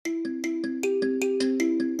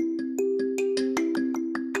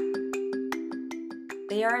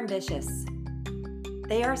They are ambitious.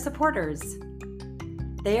 They are supporters.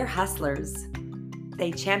 They are hustlers.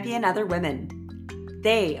 They champion other women.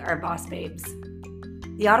 They are boss babes.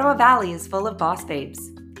 The Ottawa Valley is full of boss babes,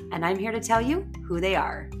 and I'm here to tell you who they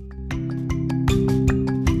are.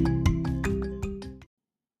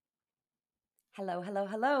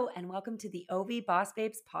 Hello, and welcome to the OV Boss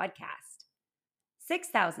Babes podcast.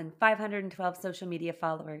 6,512 social media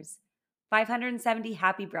followers, 570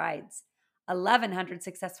 happy brides, 1,100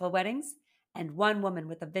 successful weddings, and one woman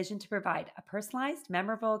with a vision to provide a personalized,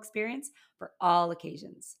 memorable experience for all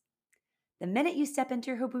occasions. The minute you step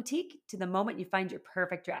into her boutique to the moment you find your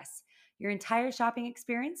perfect dress, your entire shopping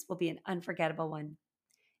experience will be an unforgettable one.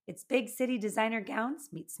 It's big city designer gowns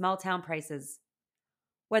meet small town prices.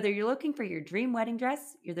 Whether you're looking for your dream wedding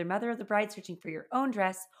dress, you're the mother of the bride searching for your own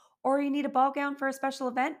dress, or you need a ball gown for a special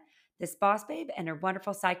event, this boss babe and her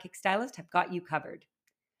wonderful sidekick stylist have got you covered.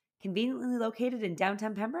 Conveniently located in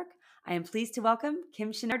downtown Pembroke, I am pleased to welcome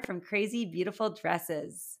Kim Chenard from Crazy Beautiful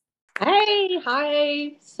Dresses.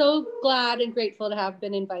 Hi. So glad and grateful to have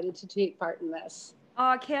been invited to take part in this.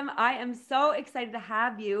 Oh, Kim, I am so excited to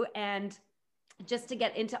have you and just to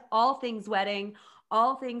get into all things wedding,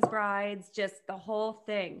 all things brides, just the whole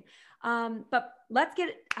thing. But let's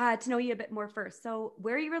get to know you a bit more first. So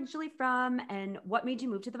where are you originally from and what made you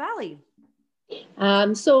move to the Valley?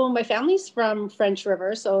 So my family's from French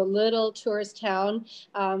River, so a little tourist town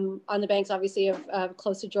on the banks, obviously, of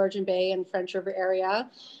close to Georgian Bay and French River area.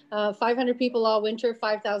 500 people all winter,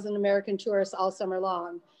 5,000 American tourists all summer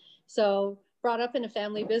long. So brought up in a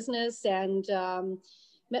family business and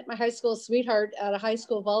met my high school sweetheart at a high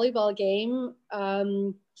school volleyball game.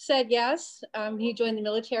 Said yes. He joined the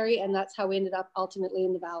military, and that's how we ended up ultimately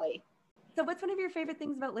in the Valley. So what's one of your favorite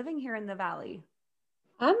things about living here in the Valley?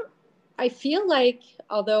 I feel like,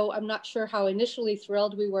 although I'm not sure how initially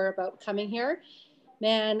thrilled we were about coming here,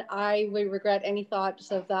 man, I would regret any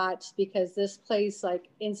thoughts of that because this place like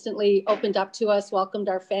instantly opened up to us, welcomed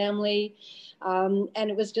our family. And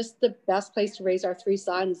it was just the best place to raise our three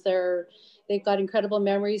sons. They've got incredible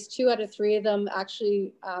memories. 2 out of 3 of them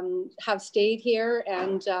actually have stayed here.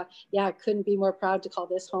 And I couldn't be more proud to call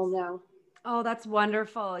this home now. Oh, that's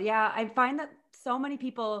wonderful. Yeah, I find that so many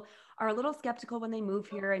people are a little skeptical when they move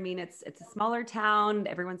here. I mean, it's a smaller town.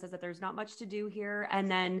 Everyone says that there's not much to do here, and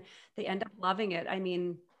then they end up loving it. I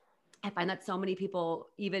mean, I find that so many people,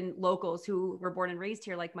 even locals who were born and raised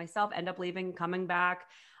here, like myself, end up leaving, coming back.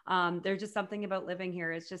 There's just something about living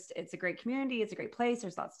here. It's a great community. It's a great place.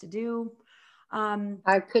 There's lots to do.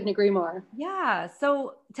 I couldn't agree more. Yeah.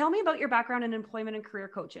 So tell me about your background in employment and career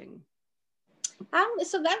coaching.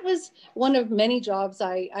 So that was one of many jobs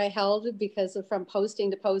I held because from posting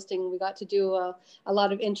to posting, we got to do a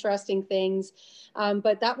lot of interesting things.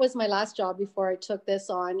 But that was my last job before I took this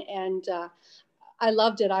on. And I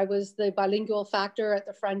loved it. I was the bilingual factor at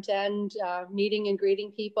the front end, meeting and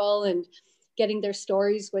greeting people and getting their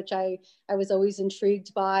stories, which I was always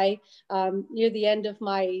intrigued by. Near the end of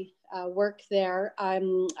my work there,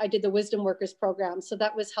 I did the Wisdom Workers program. So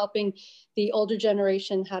that was helping the older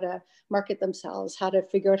generation how to market themselves, how to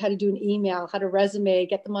figure out how to do an email, how to resume,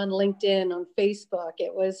 get them on LinkedIn, on Facebook.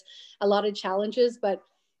 It was a lot of challenges, but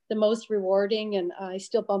the most rewarding, and I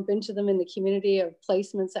still bump into them in the community of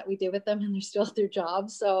placements that we did with them, and they're still at their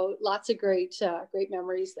jobs. So lots of great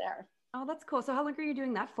memories there. Oh, that's cool. So how long are you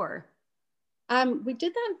doing that for? We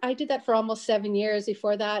did that. I did that for almost 7 years.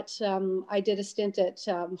 Before that, I did a stint at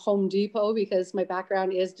Home Depot because my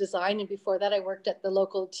background is design. And before that, I worked at the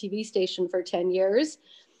local TV station for 10 years.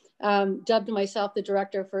 Dubbed myself the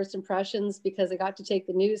director of first impressions because I got to take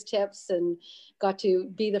the news tips and got to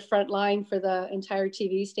be the front line for the entire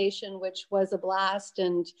TV station, which was a blast.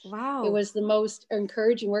 And wow, it was the most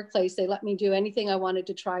encouraging workplace. They let me do anything I wanted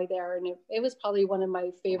to try there. And it was probably one of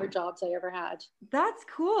my favorite jobs I ever had. That's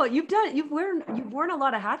cool. You've worn a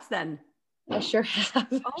lot of hats then. I sure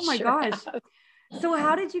have. Oh my gosh. So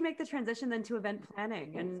how did you make the transition then to event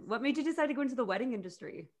planning, and what made you decide to go into the wedding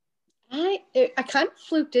industry? I kind of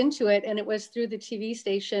fluked into it, and it was through the TV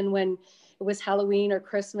station when it was Halloween or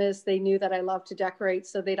Christmas. They knew that I loved to decorate,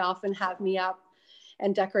 so they'd often have me up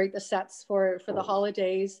and decorate the sets for the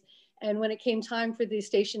holidays. And when it came time for the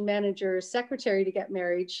station manager's secretary to get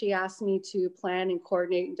married, she asked me to plan and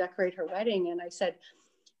coordinate and decorate her wedding. And I said,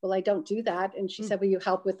 well, I don't do that. And she said, well, you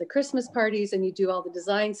help with the Christmas parties and you do all the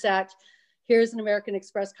design set. Here's an American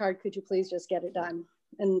Express card. Could you please just get it done?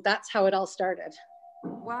 And that's how it all started.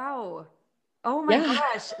 Wow. Oh my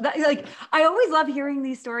gosh. I always love hearing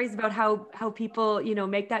these stories about how people,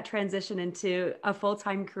 make that transition into a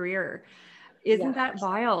full-time career. Isn't that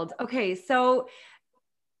wild? Okay. So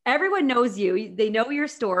everyone knows you, they know your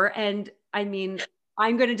store. And I mean,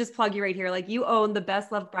 I'm going to just plug you right here. Like, you own the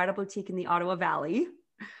best loved bridal boutique in the Ottawa Valley.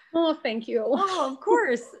 Oh, thank you. Oh, of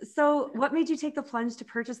course. So what made you take the plunge to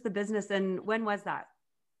purchase the business, and when was that?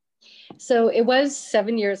 So it was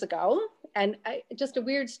 7 years ago, and just a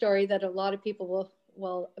weird story that a lot of people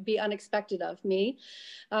will be unexpected of me.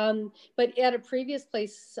 But at a previous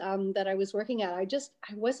place that I was working at, I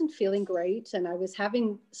wasn't feeling great, and I was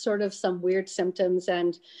having sort of some weird symptoms,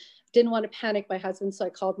 and didn't want to panic my husband, so I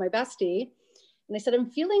called my bestie. And I said, I'm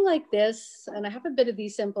feeling like this, and I have a bit of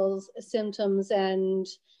these symptoms, and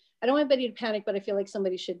I don't want anybody to panic, but I feel like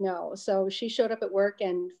somebody should know. So she showed up at work,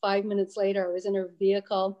 and 5 minutes later, I was in her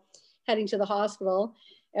vehicle heading to the hospital.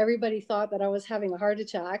 Everybody thought that I was having a heart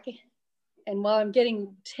attack. And while I'm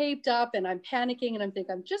getting taped up and I'm panicking and I'm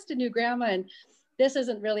thinking, I'm just a new grandma and this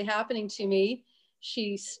isn't really happening to me,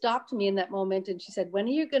 she stopped me in that moment and she said, when are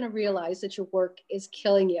you going to realize that your work is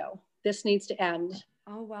killing you? This needs to end.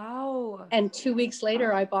 Oh, wow. And 2 weeks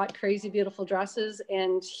later, I bought Crazy Beautiful Dresses,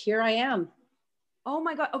 and here I am. Oh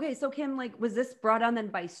my God. Okay. So Kim, like, was this brought on then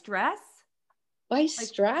by stress? By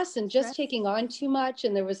stress and just taking on too much.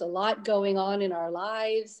 And there was a lot going on in our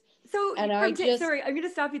lives. So and sorry, I'm going to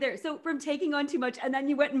stop you there. So from taking on too much, and then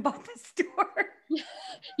you went and bought the store.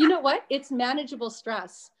 You know what? It's manageable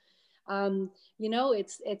stress.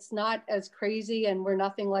 It's not as crazy, and we're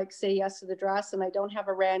nothing like Say Yes to the Dress, and I don't have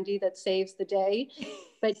a Randy that saves the day.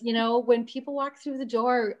 But, when people walk through the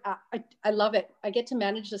door, I love it. I get to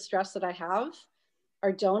manage the stress that I have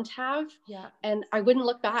or don't have. Yeah. And I wouldn't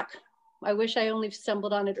look back. I wish I only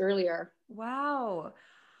stumbled on it earlier. Wow.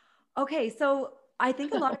 Okay. So I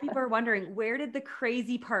think a lot of people are wondering, where did the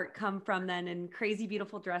crazy part come from then, and Crazy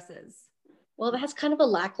Beautiful Dresses? Well, that's kind of a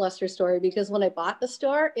lackluster story, because when I bought the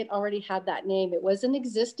store, it already had that name. It was an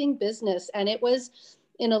existing business, and it was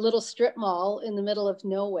in a little strip mall in the middle of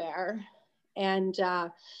nowhere. And,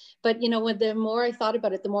 but when the more I thought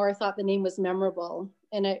about it, the more I thought the name was memorable.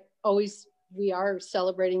 And we are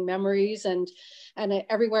celebrating memories, and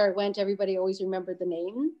everywhere I went, everybody always remembered the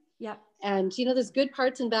name. Yeah. And, there's good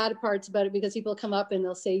parts and bad parts about it, because people come up and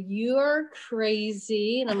they'll say, you're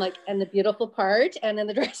crazy. And I'm like, and the beautiful part, and then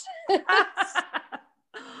the dress.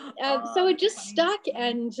 So it just stuck.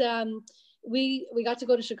 And we got to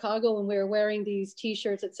go to Chicago, and we were wearing these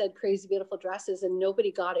T-shirts that said Crazy Beautiful Dresses, and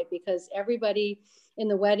nobody got it, because everybody in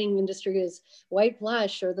the wedding industry is White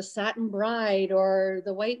Blush or the Satin Bride or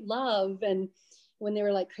the White Love. And when they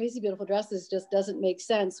were like, Crazy Beautiful Dresses just doesn't make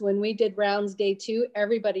sense. When we did rounds day 2,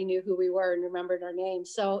 everybody knew who we were and remembered our name.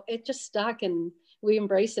 So it just stuck, and we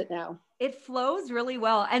embrace it now. It flows really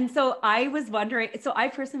well. And so I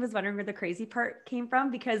personally was wondering where the crazy part came from,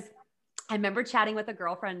 because I remember chatting with a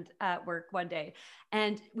girlfriend at work one day,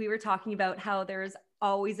 and we were talking about how there's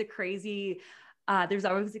always a crazy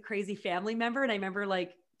family member. And I remember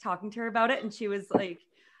like talking to her about it, and she was like,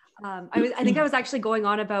 I think I was actually going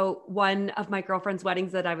on about one of my girlfriend's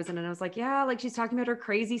weddings that I was in. And I was like, yeah, like she's talking about her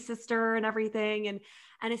crazy sister and everything. And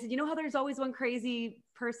I said, how there's always one crazy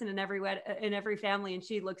person in every family. And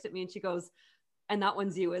she looks at me and she goes, and that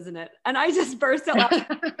one's you, isn't it? And I just burst out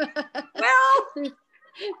laughing. Well,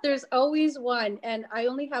 there's always one. And I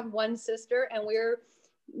only have one sister, and we're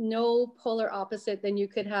no polar opposite than you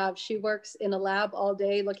could have. She works in a lab all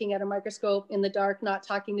day, looking at a microscope in the dark, not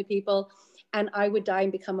talking to people. And I would die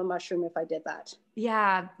and become a mushroom if I did that.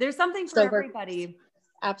 Yeah, there's something for everybody.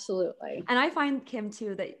 Absolutely. And I find, Kim,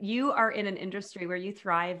 too, that you are in an industry where you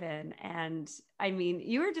thrive in. And I mean,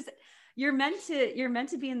 you're meant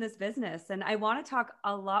to be in this business. And I want to talk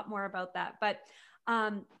a lot more about that. But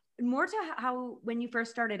more to how, when you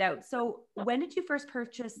first started out. So when did you first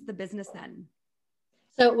purchase the business then?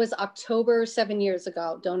 So it was October 7 years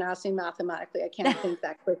ago. Don't ask me mathematically. I can't think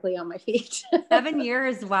that quickly on my feet. 7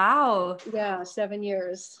 years. Wow. Yeah, 7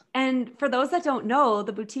 years. And for those that don't know,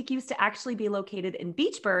 the boutique used to actually be located in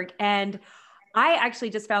Beachburg. And I actually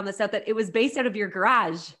just found this out, that it was based out of your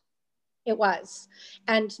garage. It was.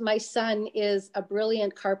 And my son is a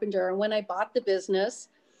brilliant carpenter. And when I bought the business,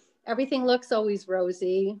 everything looks always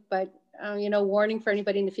rosy, but warning for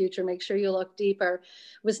anybody in the future, make sure you look deeper,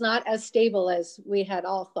 was not as stable as we had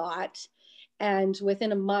all thought. And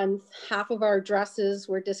within a month, half of our dresses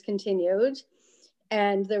were discontinued,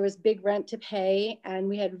 and there was big rent to pay, and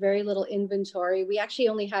we had very little inventory. We actually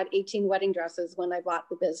only had 18 wedding dresses when I bought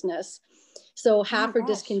the business. So half are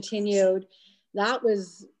discontinued. That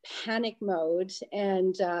was panic mode.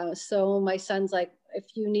 And so my son's like, if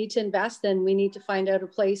you need to invest, then we need to find out a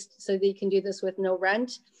place so that you can do this with no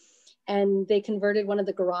rent. And they converted one of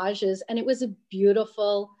the garages, and it was a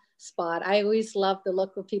beautiful spot. I always loved the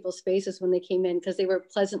look of people's faces when they came in, because they were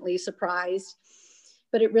pleasantly surprised.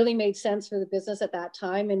 but it really made sense for the business at that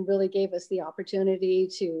time and really gave us the opportunity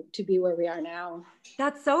to be where we are now.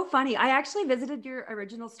 That's so funny. I actually visited your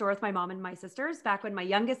original store with my mom and my sisters back when my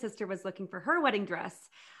youngest sister was looking for her wedding dress.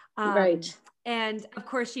 Right. And of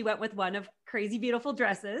course, she went with one of crazy beautiful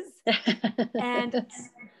dresses. And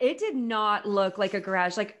it did not look like a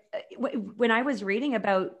garage. Like when I was reading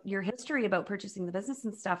about your history about purchasing the business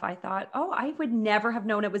and stuff, I thought, oh, I would never have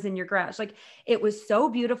known it was in your garage. Like it was so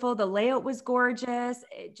beautiful. The layout was gorgeous.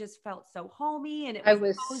 It just felt so homey and it I was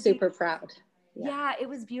was cozy. super proud. Yeah, it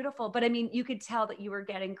was beautiful. But I mean, you could tell that you were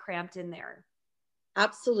getting cramped in there.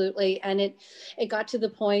 Absolutely. And it got to the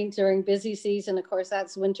point during busy season, of course,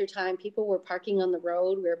 that's wintertime. People were parking on the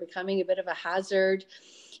road. We were becoming a bit of a hazard.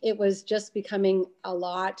 It was just becoming a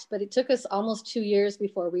lot. But it took us almost 2 years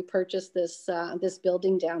before we purchased this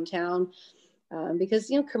building downtown. Because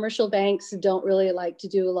commercial banks don't really like to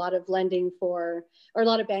do a lot of lending for, or a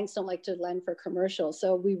lot of banks don't like to lend for commercial.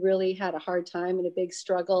 So we really had a hard time and a big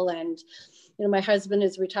struggle. And my husband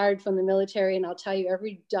is retired from the military, and I'll tell you,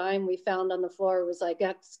 every dime we found on the floor was like,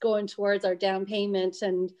 that's going towards our down payment.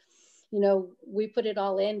 And we put it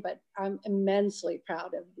all in, but I'm immensely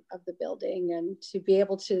proud of the building, and to be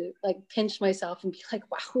able to like pinch myself and be like,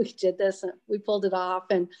 wow, we did this and we pulled it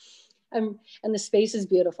off. And the space is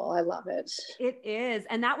beautiful. I love it. It is.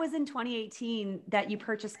 And that was in 2018 that you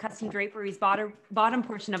purchased Custom Drapery's bottom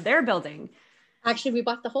portion of their building. Actually, we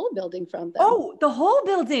bought the whole building from them. Oh, the whole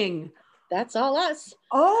building. That's all us.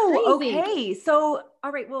 Oh, Crazy. okay. So,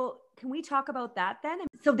 all right. Well, can we talk about that then?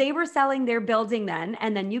 So they were selling their building then,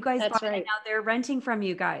 and then you guys bought it, and now they're renting from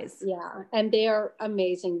you guys. Yeah. And they are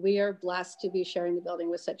amazing. We are blessed to be sharing the building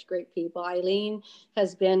with such great people. Eileen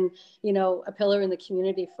has been, a pillar in the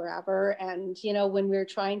community forever. And, when we were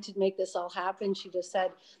trying to make this all happen, she just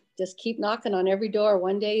said, just keep knocking on every door.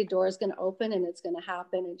 One day a door is going to open and it's going to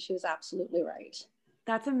happen. And she was absolutely right.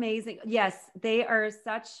 That's amazing. Yes, they are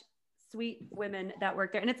such sweet women that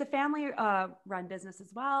work there, and it's a family run business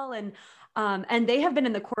as well. And they have been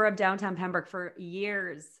in the core of downtown Pembroke for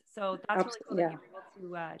years. So that's really cool that you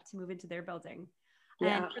were able to move into their building.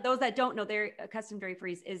 Yeah. And for those that don't know, their Custom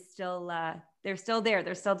Draperies is still they're still there.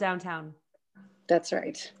 They're still downtown. That's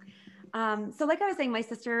right. So like I was saying, my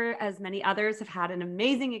sister, as many others, have had an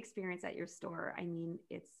amazing experience at your store. I mean,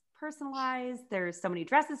 it's personalized. There's so many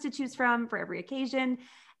dresses to choose from for every occasion.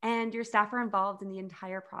 And your staff are involved in the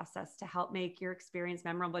entire process to help make your experience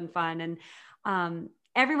memorable and fun. And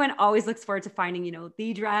everyone always looks forward to finding,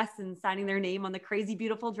 the dress and signing their name on the crazy,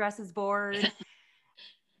 beautiful dresses board.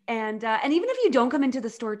 And even if you don't come into the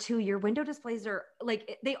store too, your window displays are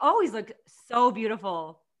like, they always look so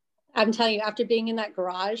beautiful. I'm telling you, after being in that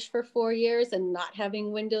garage for 4 years and not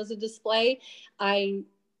having windows to display,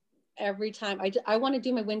 every time I want to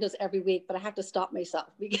do my windows every week, but I have to stop myself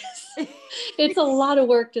because it's a lot of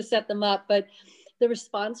work to set them up. But the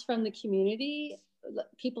response from the community,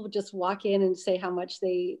 people just walk in and say how much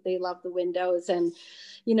they love the windows. And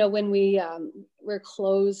when we were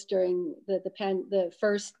closed during the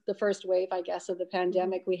first wave, I guess, of the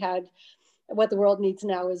pandemic, we had what the world needs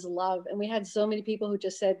now is love. And we had so many people who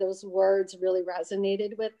just said those words really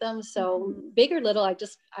resonated with them. So big or little,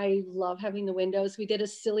 I love having the windows. We did a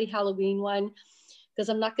silly Halloween one because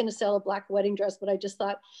I'm not going to sell a black wedding dress, but I just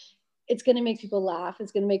thought it's going to make people laugh.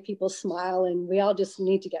 It's going to make people smile. And we all just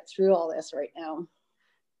need to get through all this right now.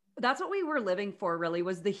 That's what we were living for, really,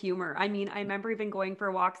 was the humor. I mean, I remember even going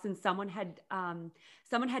for walks and someone had done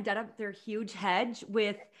up their huge hedge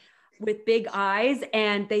with big eyes,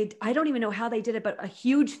 and I don't even know how they did it, but a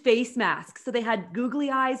huge face mask. So they had googly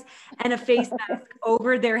eyes and a face mask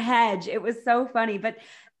over their hedge. It was so funny. But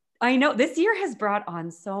I know this year has brought on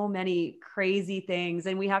so many crazy things,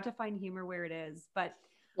 and we have to find humor where it is. But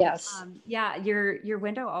yes, your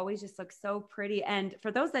window always just looks so pretty. And for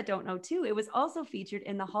those that don't know too, it was also featured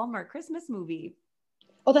in the Hallmark Christmas movie.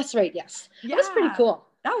 Oh, that's right. Yes. Yeah. That was pretty cool.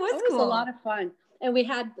 That was cool. A lot of fun. And we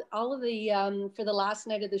had all of the, for the last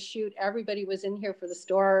night of the shoot, everybody was in here for the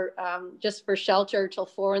store, just for shelter till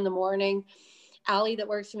 4 a.m. Allie that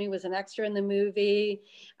works for me was an extra in the movie.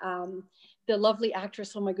 The lovely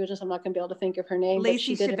actress, oh my goodness, I'm not going to be able to think of her name.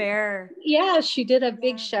 Lacey Chabert. She did a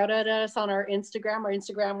big shout out at us on our Instagram. Our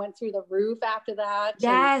Instagram went through the roof after that.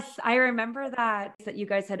 Yes, I remember that you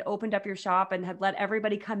guys had opened up your shop and had let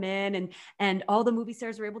everybody come in, and all the movie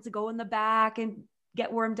stars were able to go in the back and get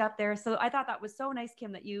warmed up there. So I thought that was so nice,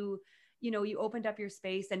 Kim, that you opened up your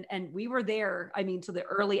space and we were there, I mean, to the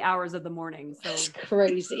early hours of the morning. So it's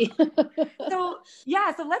crazy. So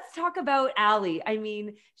let's talk about Allie. I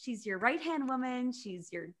mean, she's your right-hand woman. She's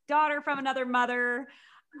your daughter from another mother.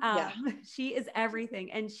 She is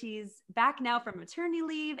everything. And she's back now from maternity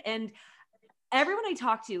leave. And everyone I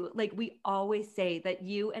talk to, like, we always say that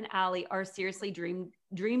you and Allie are seriously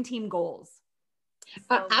dream team goals.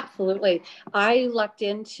 So Absolutely. I lucked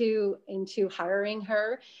into hiring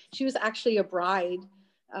her. She was actually a bride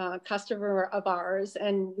customer of ours,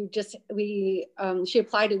 and she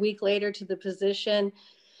applied a week later to the position,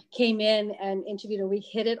 came in and interviewed, and we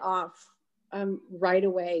hit it off right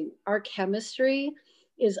away. Our chemistry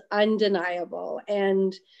is undeniable,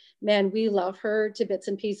 and man, we love her to bits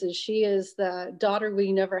and pieces. She is the daughter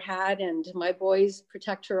we never had, and my boys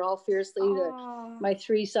protect her all fiercely. My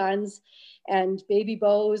three sons, and baby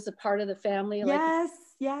Bo is a part of the family. Yes,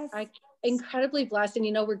 yes. I incredibly blessed,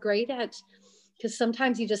 and we're great at, because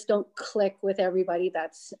sometimes you just don't click with everybody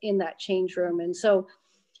that's in that change room, and so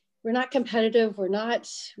we're not competitive. We're not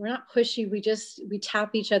pushy. We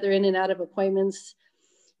tap each other in and out of appointments.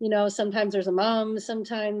 Sometimes there's a mom,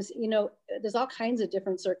 sometimes, there's all kinds of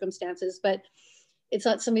different circumstances, but it's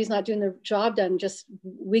not, somebody's not doing their job done. Just,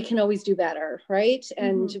 we can always do better. Right.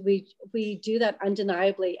 And we do that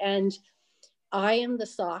undeniably. And I am the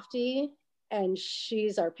softie and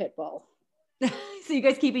she's our pit bull. So you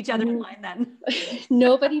guys keep each other in line then.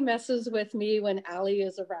 Nobody messes with me when Allie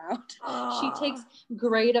is around. She takes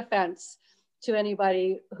great offense to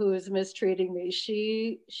anybody who is mistreating me.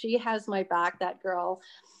 She has my back, that girl.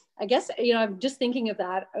 I guess, I'm just thinking of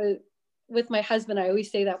that with my husband. I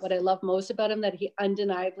always say that what I love most about him, that he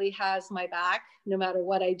undeniably has my back no matter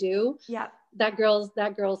what I do. Yeah. That girl's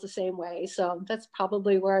the same way. So that's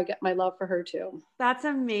probably where I get my love for her too. That's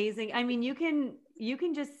amazing. I mean, you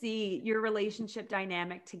can just see your relationship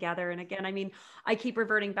dynamic together. And again, I mean, I keep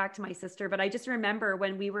reverting back to my sister, but I just remember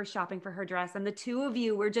when we were shopping for her dress and the two of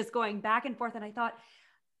you were just going back and forth. And I thought,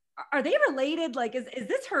 are they related? Like, is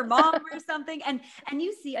this her mom or something? And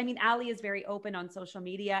you see, I mean, Allie is very open on social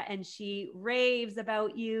media and she raves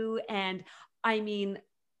about you. And I mean,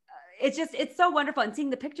 it's so wonderful. And seeing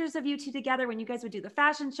the pictures of you two together when you guys would do the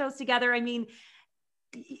fashion shows together, I mean,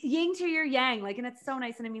 yin to your yang, like, and it's so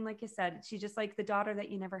nice. And I mean, like you said, she's just like the daughter that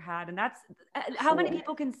you never had. And that's how many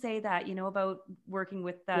people can say that, about working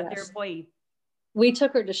with their employee. We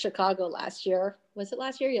took her to Chicago last year. Was it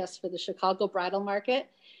last year? Yes, for the Chicago bridal market.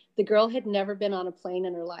 The girl had never been on a plane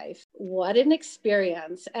in her life. What an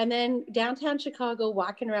experience. And then downtown Chicago,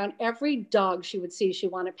 walking around, every dog she would see, she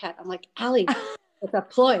wanted to pet. I'm like, Allie, it's a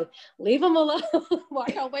ploy. Leave him alone.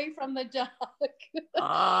 Walk away from the dog.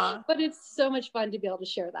 But it's so much fun to be able to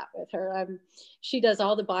share that with her. She does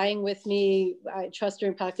all the buying with me. I trust her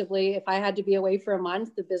impeccably. If I had to be away for a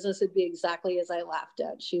month, the business would be exactly as I left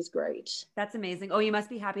it. She's great. That's amazing. Oh, you must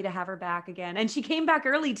be happy to have her back again. And she came back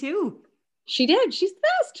early too. She did. She's the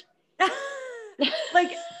best.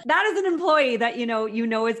 Like, that is an employee that,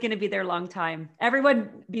 is going to be there a long time. Everyone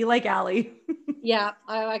be like Allie. Yeah.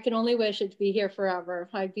 I can only wish it to be here forever.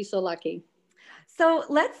 I'd be so lucky. So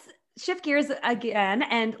let's shift gears again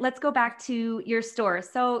and let's go back to your store.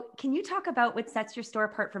 So can you talk about what sets your store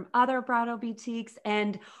apart from other bridal boutiques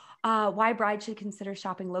and why brides should consider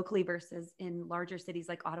shopping locally versus in larger cities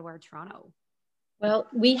like Ottawa or Toronto? Well,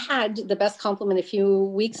 we had the best compliment a few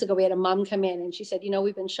weeks ago. We had a mom come in and she said,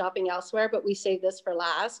 we've been shopping elsewhere, but we saved this for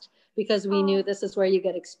last because we knew this is where you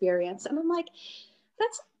get experience. And I'm like,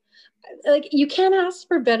 that's like, you can't ask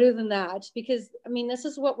for better than that, because I mean, this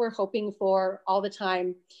is what we're hoping for all the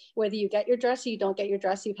time. Whether you get your dress or you don't get your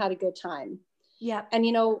dress, you've had a good time. Yeah. And,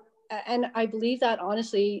 and I believe that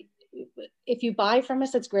honestly, if you buy from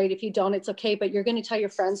us, it's great. If you don't, it's okay. But you're going to tell your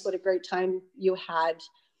friends what a great time you had.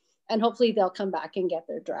 And hopefully they'll come back and get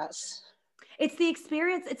their dress. It's the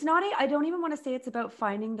experience. It's not, I don't even want to say it's about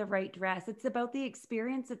finding the right dress. It's about the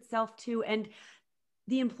experience itself too. And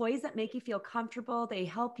the employees that make you feel comfortable, they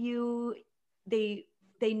help you. They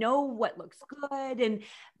know what looks good.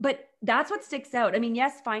 But that's what sticks out. I mean,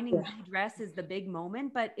 yes, finding the dress is the big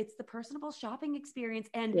moment, but it's the personable shopping experience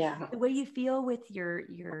and the way you feel with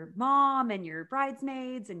your mom and your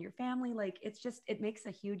bridesmaids and your family. Like, it makes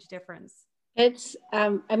a huge difference. It's,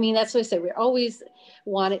 I mean, that's what I say. We always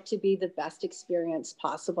want it to be the best experience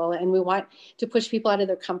possible. And we want to push people out of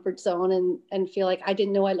their comfort zone and feel like, I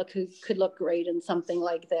didn't know I could look great in something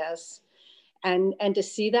like this. And to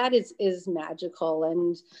see that is magical.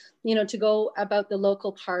 And, to go about the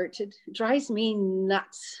local part, it drives me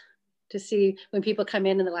nuts to see when people come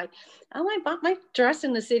in and they're like, oh, I bought my dress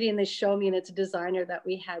in the city, and they show me, and it's a designer that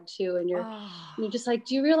we had too. And you're just like,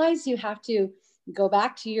 do you realize you have to go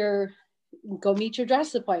meet your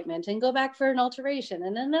dress appointment and go back for an alteration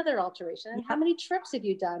and another alteration? And how many trips have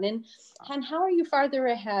you done? And how are you farther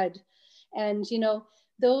ahead? And,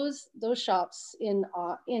 those shops in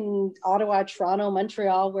Ottawa, Toronto,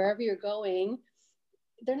 Montreal, wherever you're going,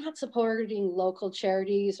 they're not supporting local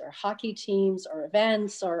charities or hockey teams or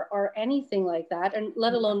events or anything like that, and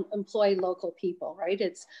let alone employ local people, right?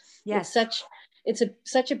 Yes. It's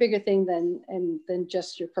such a bigger thing than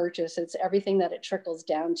just your purchase. It's everything that it trickles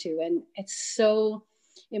down to, and it's so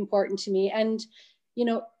important to me. And you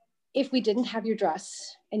know, if we didn't have your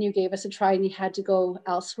dress and you gave us a try and you had to go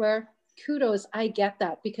elsewhere, kudos, I get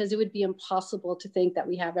that, because it would be impossible to think that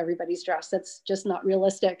we have everybody's dress. That's just not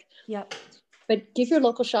realistic. Yep. But give your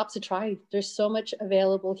local shops a try. There's so much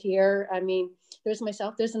available here. I mean, there's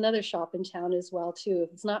another shop in town as well too.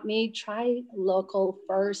 If it's not me, try local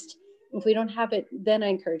first. If we don't have it, then I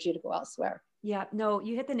encourage you to go elsewhere. Yeah, no,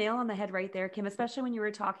 you hit the nail on the head right there, Kim, especially when you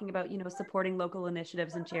were talking about, supporting local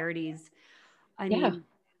initiatives and charities. I Yeah. mean,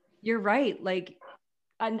 you're right. Like,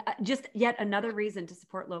 just yet another reason to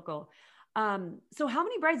support local. So how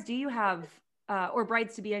many brides do you have, or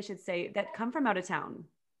brides to be, I should say, that come from out of town?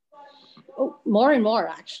 Oh, more and more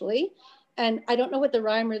actually. And I don't know what the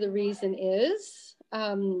rhyme or the reason is,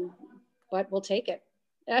 but we'll take it.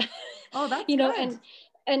 Oh, that's you know, good.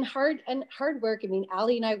 and hard work. I mean,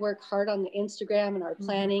 Ali and I work hard on the Instagram and our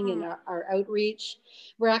planning and our outreach.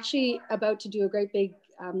 We're actually about to do a great big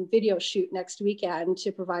video shoot next weekend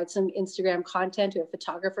to provide some Instagram content. We have a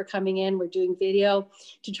photographer coming in. We're doing video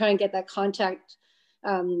to try and get that contact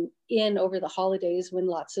in over the holidays when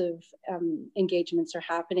lots of engagements are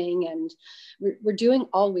happening, and we're doing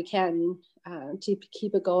all we can to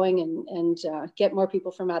keep it going and get more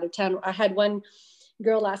people from out of town. I had one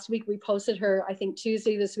girl last week, we posted her, I think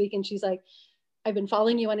Tuesday this week, and she's like, I've been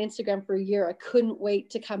following you on Instagram for a year. I couldn't wait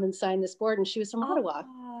to come and sign this board. And she was from Ottawa.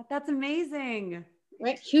 That's amazing.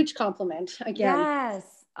 Right? Huge compliment again.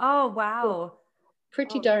 Yes. Oh, wow.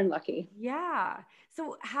 Pretty darn lucky. Yeah.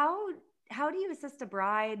 So how do you assist a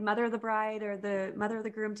bride, mother of the bride or the mother of the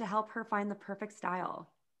groom, to help her find the perfect style?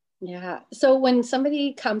 Yeah. So when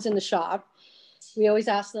somebody comes in the shop, we always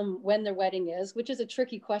ask them when their wedding is, which is a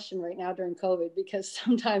tricky question right now during COVID, because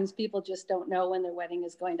sometimes people just don't know when their wedding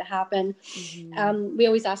is going to happen. Mm-hmm. We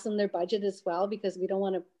always ask them their budget as well, because we don't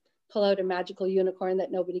want to pull out a magical unicorn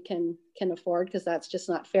that nobody can afford, because that's just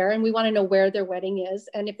not fair. And we want to know where their wedding is.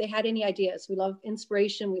 And if they had any ideas, we love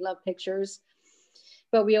inspiration, we love pictures,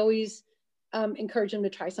 but we always encourage them to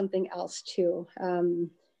try something else too.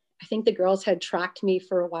 I think the girls had tracked me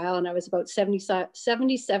for a while, and I was about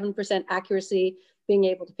 77% accuracy being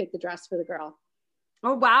able to pick the dress for the girl.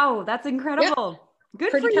 Oh, wow. That's incredible. Yeah.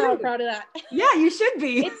 Good Pretty for you. Proud of that. Yeah, you should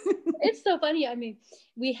be. It's so funny. I mean,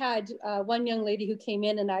 we had one young lady who came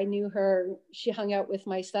in, and I knew her. She hung out with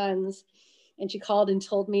my sons, and she called and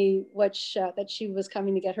told me that she was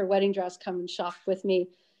coming to get her wedding dress, come and shop with me.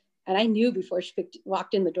 And I knew before she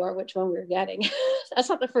walked in the door which one we were getting. That's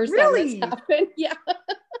not the first time that's happened. Yeah.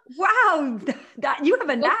 Wow. You have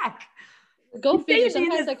a knack. Go figure.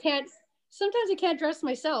 Sometimes I can't dress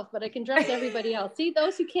myself, but I can dress everybody else. See,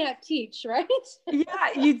 those who can't teach, right?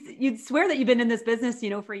 Yeah. You'd swear that you've been in this business,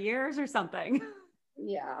 for years or something.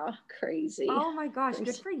 Yeah. Crazy. Oh my gosh.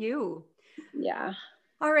 Good for you. Yeah.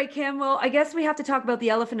 All right, Kim. Well, I guess we have to talk about the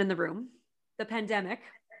elephant in the room, the pandemic.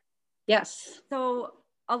 Yes. So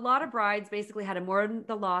a lot of brides basically had to mourn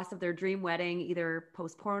the loss of their dream wedding, either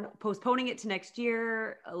postponing it to next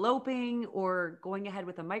year, eloping, or going ahead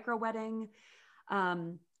with a micro wedding.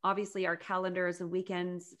 Obviously, our calendars and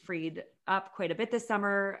weekends freed up quite a bit this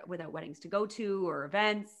summer without weddings to go to or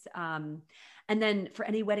events. And then for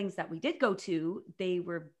any weddings that we did go to, they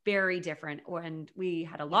were very different, and we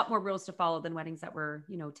had a lot more rules to follow than weddings that we're,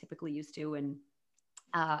 typically used to. And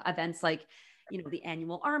events like the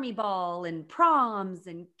annual Army Ball and proms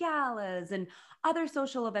and galas and other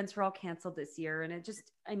social events were all canceled this year. And it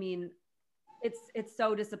just, it's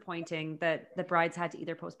so disappointing that the brides had to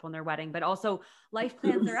either postpone their wedding, but also life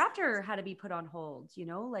plans thereafter had to be put on hold,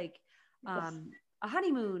 like a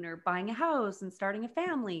honeymoon or buying a house and starting a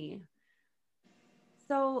family.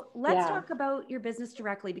 So let's talk about your business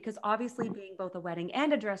directly, because obviously being both a wedding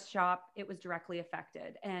and a dress shop, it was directly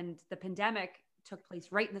affected. And the pandemic took place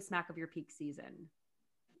right in the smack of your peak season.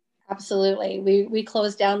 Absolutely. We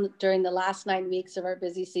closed down during the last 9 weeks of our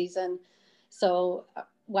busy season. So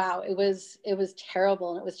wow, it was terrible.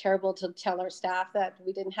 And it was terrible to tell our staff that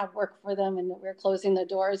we didn't have work for them and that we were closing the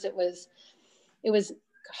doors. It was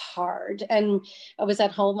hard. And I was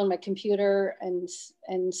at home on my computer and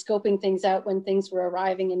scoping things out when things were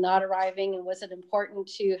arriving and not arriving. And was it important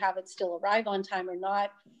to have it still arrive on time or not?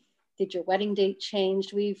 Did your wedding date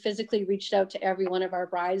change? We physically reached out to every one of our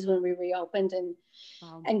brides when we reopened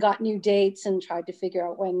and got new dates and tried to figure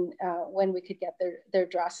out when we could get their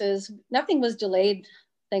dresses. Nothing was delayed.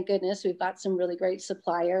 Thank goodness. We've got some really great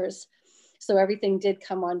suppliers. So everything did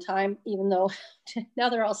come on time, even though now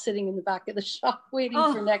they're all sitting in the back of the shop waiting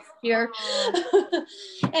for next year.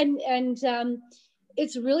 and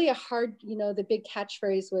it's really a hard, the big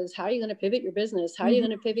catchphrase was, how are you going to pivot your business? How are you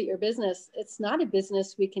going to pivot your business? It's not a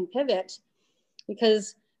business we can pivot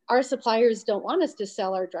because our suppliers don't want us to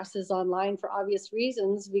sell our dresses online for obvious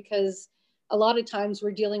reasons, because a lot of times we're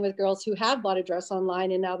dealing with girls who have bought a dress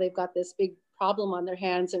online and now they've got this big problem on their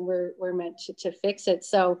hands, and we're meant to fix it.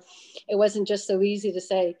 So it wasn't just so easy to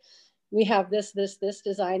say, we have this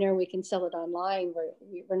designer, we can sell it online.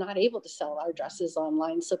 We're not able to sell our dresses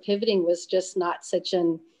online. So pivoting was just not such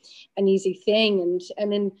an easy thing.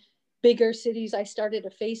 And in bigger cities, I started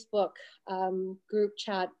a Facebook group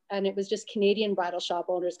chat, and it was just Canadian bridal shop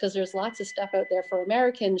owners, because there's lots of stuff out there for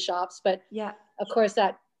American shops. But of course,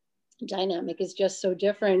 that dynamic is just so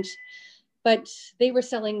different. But they were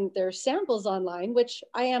selling their samples online, which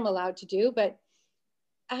I am allowed to do. But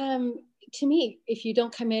to me, if you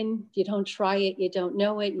don't come in, you don't try it, you don't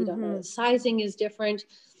know it, you don't know that sizing is different.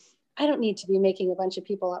 I don't need to be making a bunch of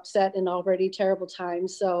people upset in already terrible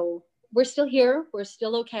times. So we're still here. We're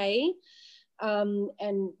still okay.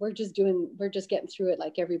 And we're just getting through it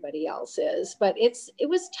like everybody else is. But it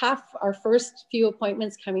was tough. Our first few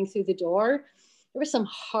appointments coming through the door, there were some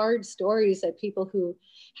hard stories that people who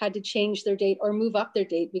had to change their date or move up their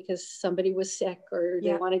date because somebody was sick, or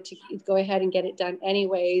they wanted to go ahead and get it done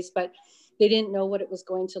anyways, but they didn't know what it was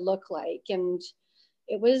going to look like. And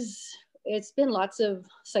it's been lots of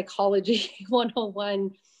psychology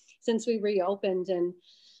 101 since we reopened. And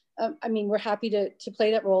I mean, we're happy to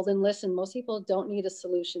play that role and listen. Most people don't need a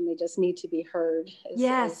solution. They just need to be heard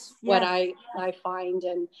is what I find.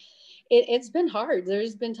 And it's been hard.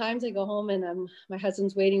 There's been times I go home and my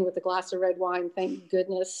husband's waiting with a glass of red wine. Thank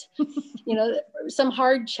goodness. Some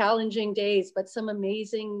hard, challenging days, but some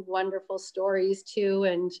amazing, wonderful stories too.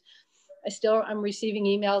 And I'm receiving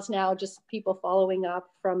emails now, just people following up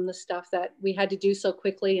from the stuff that we had to do so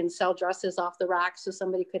quickly and sell dresses off the rack so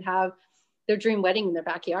somebody could have their dream wedding in their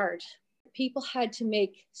backyard. People had to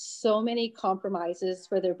make so many compromises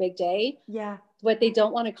for their big day. Yeah. What they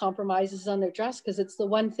don't want to compromise is on their dress, because it's the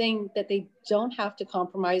one thing that they don't have to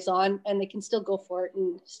compromise on, and they can still go for it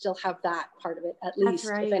and still have that part of it, at least,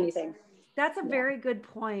 if anything. That's a very good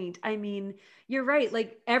point. I mean, you're right.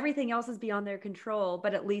 Like, everything else is beyond their control,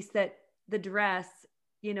 but at least that the dress,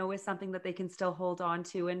 is something that they can still hold on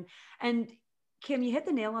to. And Kim, you hit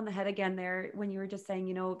the nail on the head again there when you were just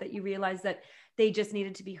saying, that you realized that they just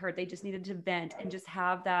needed to be heard. They just needed to vent and just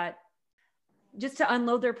have that, just to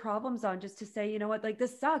unload their problems on, just to say, what, like,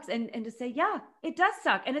 this sucks. And to say, yeah, it does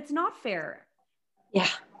suck. And it's not fair. Yeah.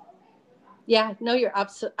 Yeah, no, you're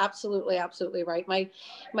absolutely right.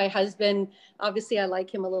 My husband, obviously I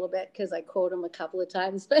like him a little bit because I quote him a couple of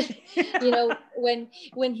times, but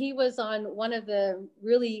when he was on one of the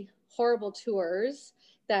really horrible tours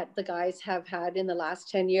that the guys have had in the last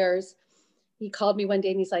 10 years, he called me one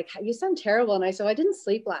day and he's like, you sound terrible. And I said, I didn't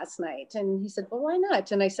sleep last night. And he said, well, why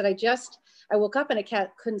not? And I said, I woke up and I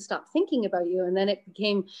couldn't stop thinking about you. And then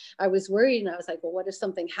I was worried, and I was like, well, what if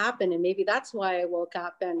something happened? And maybe that's why I woke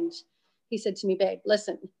up. And he said to me, babe,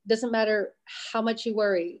 listen, it doesn't matter how much you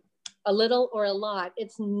worry, a little or a lot,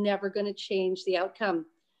 it's never going to change the outcome.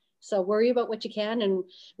 So worry about what you can. And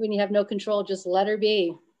when you have no control, just let her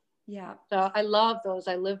be. Yeah. So I love those.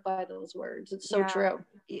 I live by those words. It's so true.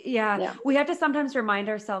 Yeah. We have to sometimes remind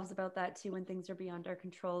ourselves about that too, when things are beyond our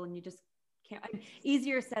control, and you just can't.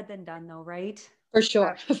 Easier said than done though, right? For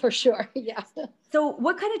sure. For sure. Yeah. So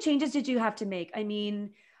what kind of changes did you have to make? I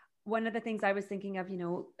mean, one of the things I was thinking of,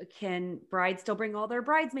 can brides still bring all their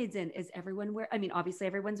bridesmaids in? Is everyone obviously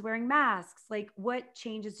everyone's wearing masks. Like, what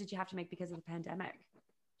changes did you have to make because of the pandemic?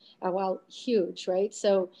 Well, huge, right?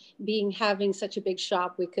 So having such a big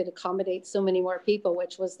shop, we could accommodate so many more people,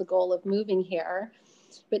 which was the goal of moving here.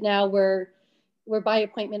 But now we're by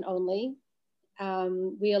appointment only.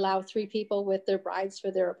 We allow 3 people with their brides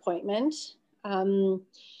for their appointment.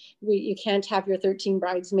 You can't have your 13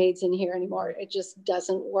 bridesmaids in here anymore. It just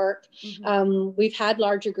doesn't work. We've had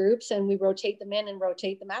larger groups, and we rotate them in and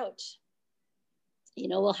rotate them out.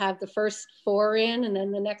 We'll have the first 4 in, and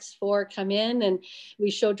then the next 4 come in, and we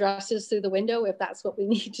show dresses through the window if that's what we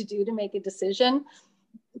need to do to make a decision.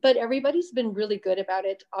 But everybody's been really good about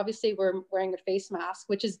it. Obviously, we're wearing a face mask,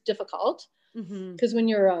 which is difficult because when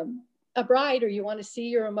you're a bride, or you want to see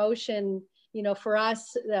your emotion, for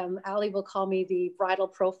us, Ali will call me the bridal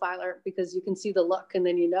profiler, because you can see the look and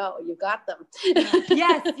then you got them.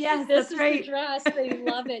 Yes, This is right. The dress. They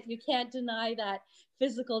love it. You can't deny that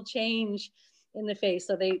physical change. in the face.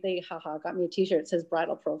 So they haha got me a t-shirt that says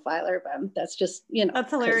bridal profiler, but that's just,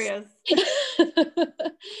 That's hilarious.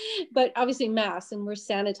 But obviously masks, and we're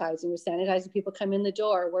sanitizing people come in the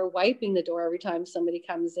door. We're wiping the door every time somebody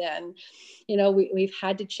comes in. We've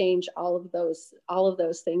had to change all of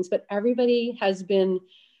those things, but everybody has been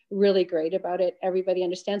really great about it. Everybody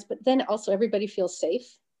understands, but then also everybody feels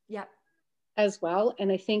safe. Yeah. As well.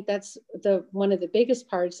 And I think that's one of the biggest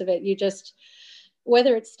parts of it. You just,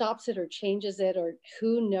 whether it stops it or changes it, or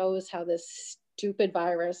who knows how this stupid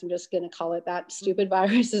virus, I'm just going to call it that, stupid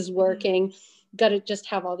virus is working. Got to just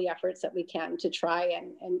have all the efforts that we can to try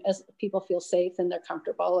and as people feel safe and they're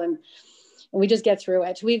comfortable, and we just get through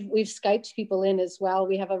it. We've Skyped people in as well.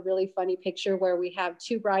 We have a really funny picture where we have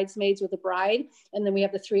 2 bridesmaids with a bride, and then we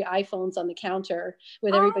have the 3 iPhones on the counter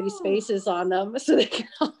with everybody's faces on them so they can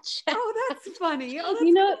all chat. Oh, that's funny. Oh, that's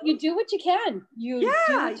cool. You do what you can. Do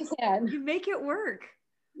what you can. You make it work.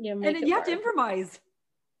 You have to improvise.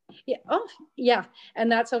 Yeah. Oh, yeah.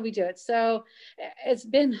 And that's how we do it. So it's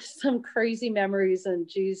been some crazy memories, and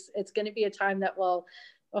geez, it's going to be a time that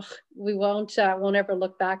we won't ever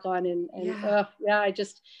look back on.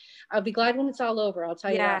 I'll be glad when it's all over. I'll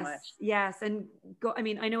tell you that much. Yes. And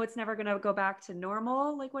I know it's never going to go back to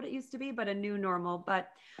normal, like what it used to be, but a new normal. But,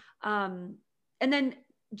 and then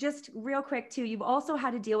just real quick too, you've also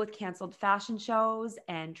had to deal with canceled fashion shows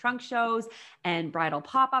and trunk shows and bridal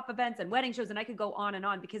pop-up events and wedding shows. And I could go on and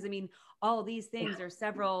on, because all of these things are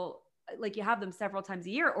several, like you have them several times a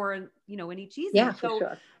year, or, in each season. Yeah, for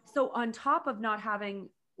sure. So on top of not having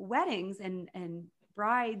weddings and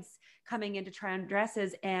brides coming in to try on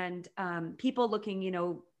dresses, and people looking,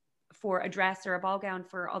 for a dress or a ball gown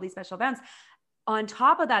for all these special events, on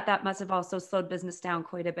top of that must have also slowed business down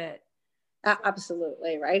quite a bit.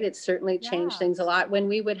 Absolutely. Right. It's certainly changed things a lot. When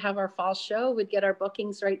we would have our fall show, we'd get our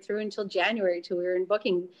bookings right through until January, till we were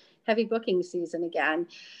in heavy booking season again.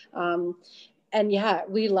 And yeah,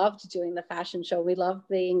 we loved doing the fashion show. We loved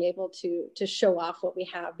being able to show off what we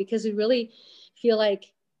have, because we really feel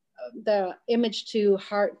like the image too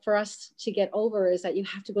hard for us to get over is that you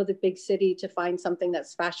have to go to the big city to find something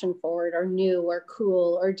that's fashion forward or new or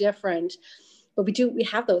cool or different. But we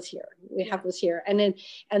have those here. Have those here.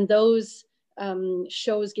 And those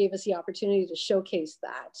shows gave us the opportunity to showcase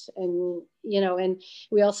that. And, and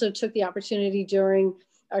we also took the opportunity during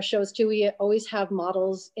our shows too. We always have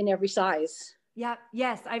models in every size. Yeah.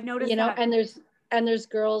 Yes. I've noticed that. And there's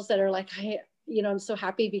girls that are like, I'm so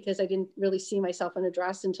happy because I didn't really see myself in a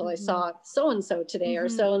dress until I saw so-and-so today or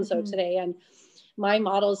so-and-so today. And my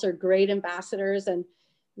models are great ambassadors. And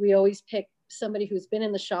we always pick somebody who's been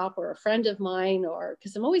in the shop or a friend of mine, or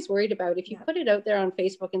because I'm always worried about if you put it out there on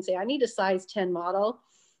Facebook and say, I need a size 10 model,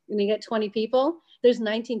 and you get 20 people, there's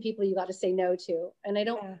 19 people you got to say no to. And I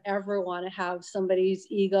don't ever want to have somebody's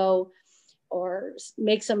ego or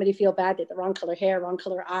make somebody feel bad that the wrong color hair, wrong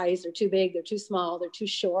color eyes, they're too big, they're too small, they're too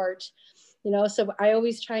short. So I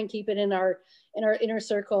always try and keep it in our inner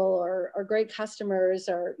circle, or great customers,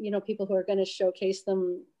 or, people who are going to showcase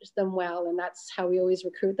them well. And that's how we always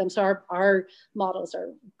recruit them. So our models are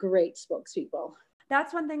great spokespeople.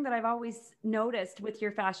 That's one thing that I've always noticed with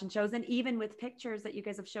your fashion shows, and even with pictures that you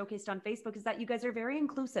guys have showcased on Facebook, is that you guys are very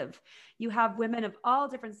inclusive. You have women of all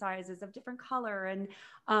different sizes, of different color. And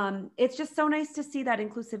it's just so nice to see that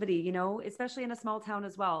inclusivity, especially in a small town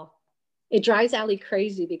as well. It drives Allie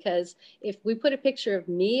crazy, because if we put a picture of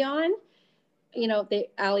me on,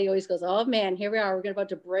 Allie always goes, oh man, here we are. We're about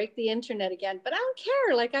to break the internet again. But I don't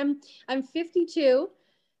care. Like I'm 52.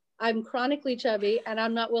 I'm chronically chubby, and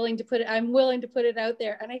I'm willing to put it out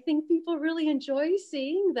there. And I think people really enjoy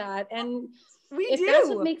seeing that. And that's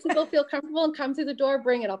what makes people feel comfortable and come through the door,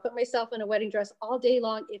 bring it. I'll put myself in a wedding dress all day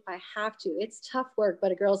long if I have to. It's tough work, but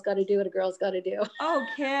a girl's got to do what a girl's got to do. Oh,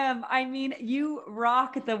 Kim, I mean, you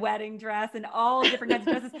rock the wedding dress and all different kinds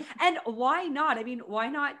of dresses. And why not? I mean, why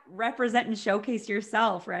not represent and showcase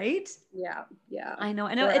yourself, right? Yeah. Yeah. I know.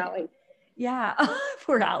 Poor Allie. Yeah.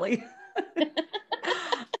 Poor Allie.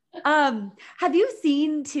 Have you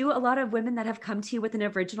seen too, a lot of women that have come to you with an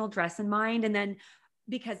original dress in mind, and then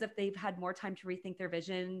because if they've had more time to rethink their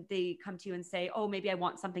vision, they come to you and say, oh, maybe I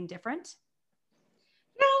want something different?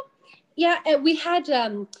 Yeah. We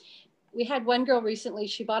had one girl recently,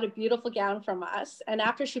 she bought a beautiful gown from us. And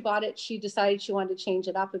after she bought it, she decided she wanted to change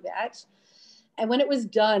it up a bit. And when it was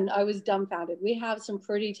done, I was dumbfounded. We have some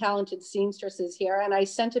pretty talented seamstresses here. And I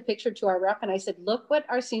sent a picture to our rep and I said, look what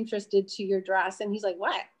our seamstress did to your dress. And he's like,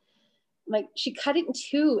 what? I'm like, she cut it in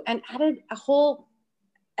two and added a whole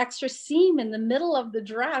extra seam in the middle of the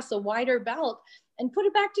dress, a wider belt, and put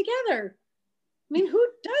it back together. mean, who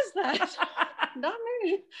does that? Not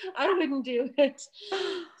me. I wouldn't do it.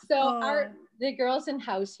 So Oh. the girls in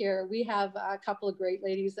house here, we have a couple of great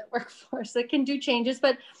ladies that work for us that can do changes,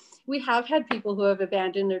 but we have had people who have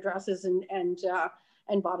abandoned their dresses and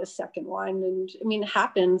bought a second one. And I mean, it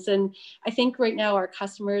happens. And I think right now our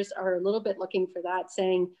customers are a little bit looking for that,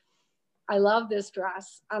 saying, I love this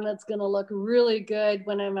dress and it's going to look really good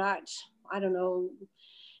when I'm at, I don't know,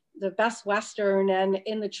 the Best Western and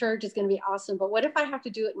in the church is going to be awesome. But what if I have to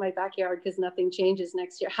do it in my backyard because nothing changes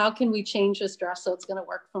next year? How can we change this dress so it's going to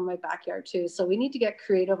work from my backyard too? So we need to get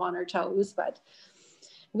creative on our toes, but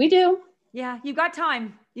we do. Yeah, you've got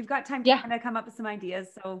time. You've got time to kind of come up with some ideas.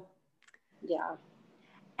 So yeah.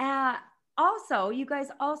 Also, you guys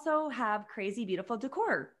also have crazy, beautiful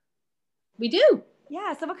decor. We do.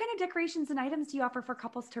 Yeah. So what kind of decorations and items do you offer for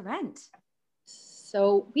couples to rent?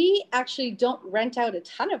 So we actually don't rent out a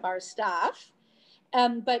ton of our stuff,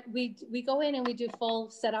 but we go in and we do full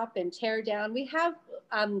setup and tear down. We have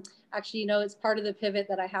actually, it's part of the pivot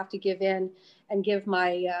that I have to give in and give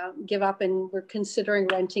up, and we're considering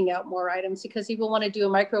renting out more items because people want to do a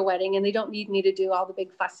micro wedding and they don't need me to do all the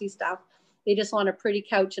big fussy stuff. They just want a pretty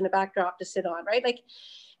couch and a backdrop to sit on, right? Like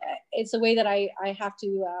it's a way that I have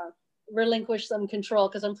to relinquish some control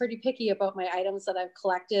because I'm pretty picky about my items that I've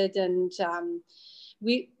collected. And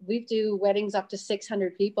we do weddings up to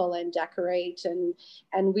 600 people and decorate,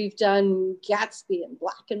 and we've done Gatsby and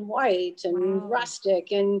black and white and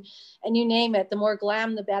rustic and you name it. The more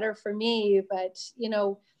glam, the better for me. But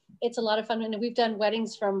it's a lot of fun, and we've done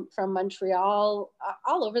weddings from Montreal,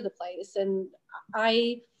 all over the place, and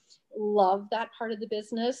I love that part of the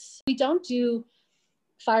business. We don't do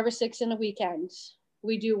 5 or 6 in a weekend.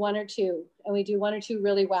 We do 1 or 2, and we do 1 or 2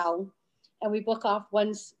 really well, and we book off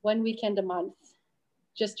one weekend a month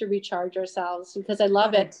just to recharge ourselves, because I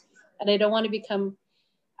love it. And I don't want to become,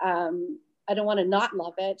 I don't want to not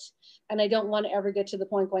love it. And I don't want to ever get to the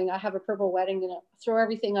point going, I have a purple wedding and throw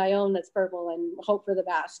everything I own that's purple and hope for the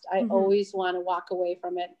best. I always want to walk away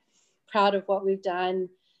from it, proud of what we've done.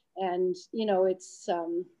 And,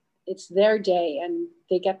 it's their day and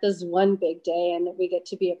they get this one big day and we get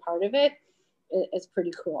to be a part of it. It's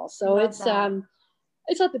pretty cool. So it's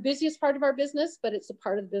not the busiest part of our business, but it's a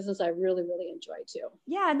part of the business I really, really enjoy too.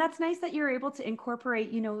 Yeah. And that's nice that you're able to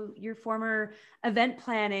incorporate, your former event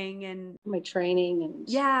planning and my training. And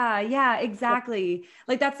yeah, exactly.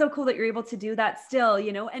 Like, that's so cool that you're able to do that still,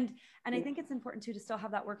 and I think it's important too, to still have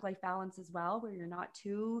that work-life balance as well, where you're not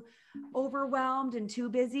too overwhelmed and too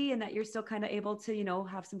busy, and that you're still kind of able to,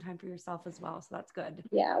 have some time for yourself as well. So that's good.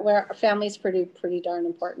 Yeah. Where our family's pretty darn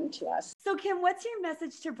important to us. So Kim, what's your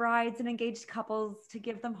message to brides and engaged couples to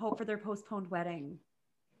give them hope for their postponed wedding?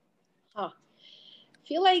 I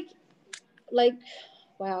feel like,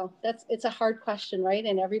 wow, it's a hard question, right?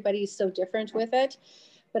 And everybody's so different with it.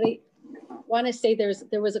 But I want to say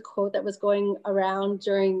there was a quote that was going around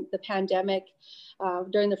during the pandemic,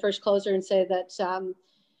 during the first closer, and say that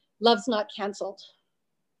love's not canceled,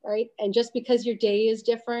 right? And just because your day is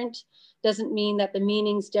different doesn't mean that the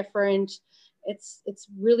meaning's different. It's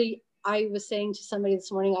really, I was saying to somebody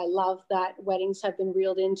this morning, I love that weddings have been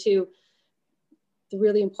reeled into the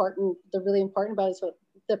really important about is what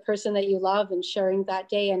the person that you love and sharing that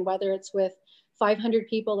day. And whether it's with 500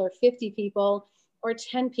 people or 50 people or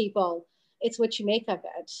 10 people, it's what you make of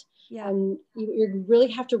it. Yeah. And you really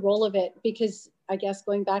have to roll of it, because I guess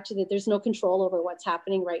going back to that, there's no control over what's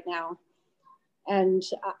happening right now. And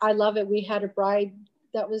I love it. We had a bride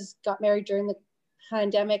that got married during the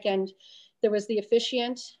pandemic, and there was the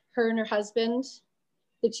officiant, her and her husband,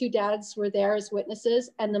 the 2 dads were there as witnesses,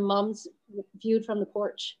 and the moms viewed from the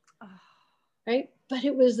porch. Right? But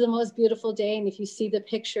it was the most beautiful day. And if you see the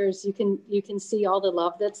pictures, you can see all the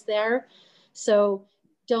love that's there. So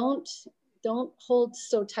don't hold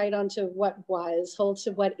so tight onto what was, hold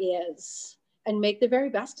to what is, and make the very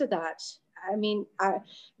best of that. I mean,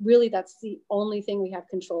 that's the only thing we have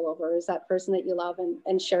control over, is that person that you love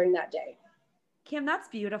and sharing that day. Kim, that's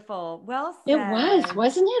beautiful. Well said. It was,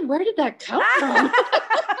 wasn't it? Where did that come from?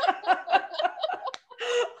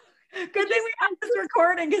 Good thing we have this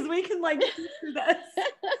recording, because we can do this.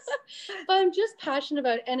 But I'm just passionate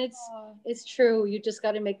about it, and it's true. You just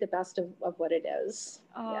got to make the best of what it is.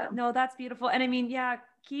 No, that's beautiful. And I mean,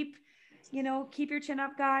 keep your chin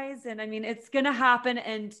up, guys. And I mean, it's going to happen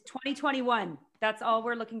in 2021. That's all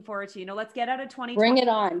we're looking forward to. Let's get out of 2020. Bring it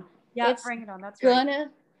on. Yeah, bring it on. That's gonna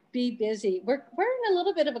be busy. We're in a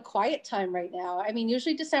little bit of a quiet time right now. I mean,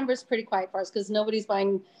 usually December is pretty quiet for us because nobody's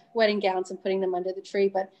buying wedding gowns and putting them under the tree,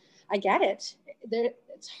 but I get it.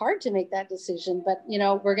 it's hard to make that decision, but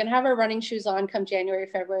we're going to have our running shoes on come January,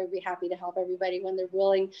 February. We'd be happy to help everybody when they're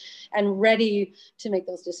willing and ready to make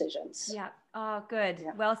those decisions. Yeah. Oh, good.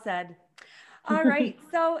 Yeah. Well said. All right.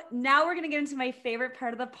 So now we're going to get into my favorite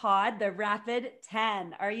part of the pod, the rapid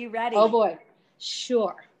 10. Are you ready? Oh boy.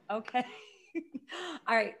 Sure. Okay.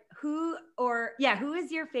 All right. Who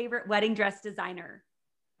is your favorite wedding dress designer?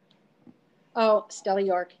 Oh, Stella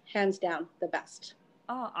York, hands down, the best.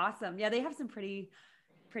 Oh, awesome. Yeah, they have some pretty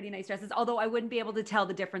nice dresses. Although I wouldn't be able to tell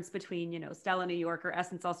the difference between, Stella New York or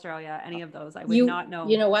Essence Australia, any of those. I would not know.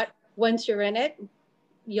 You know what? Once you're in it,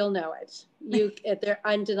 you'll know it. They're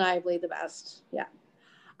undeniably the best. Yeah.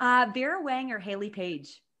 Vera Wang or Haley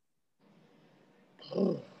Page?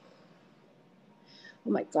 Oh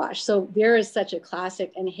my gosh. So Vera is such a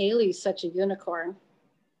classic and Haley's such a unicorn.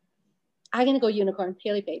 I'm going to go unicorn,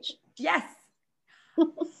 Haley Page. Yes.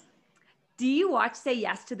 Do you watch Say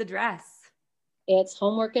Yes to the Dress? It's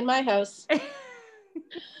homework in my house.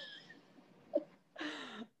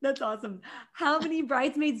 That's awesome. How many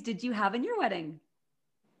bridesmaids did you have in your wedding?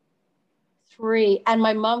 3. And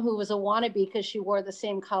my mom, who was a wannabe because she wore the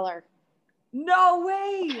same color. No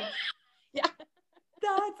way. Yeah.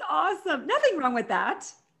 That's awesome. Nothing wrong with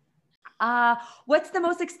that. What's the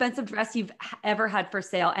most expensive dress you've ever had for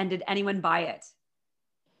sale? And did anyone buy it?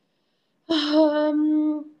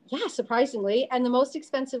 Yeah, surprisingly. And the most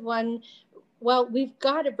expensive one, well, we've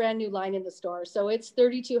got a brand new line in the store. So it's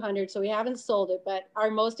 $3,200. So we haven't sold it, but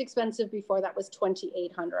our most expensive before that was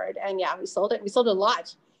 $2,800. And yeah, we sold it. We sold a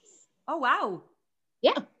lot. Oh, wow.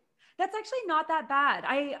 Yeah. That's actually not that bad.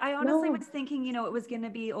 I honestly was thinking, it was going to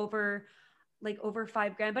be over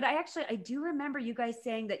 $5,000, but I do remember you guys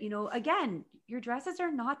saying that, again, your dresses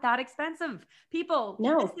are not that expensive. People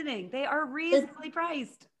listening, they are reasonably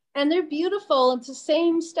priced. And they're beautiful. It's the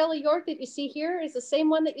same Stella York that you see here is the same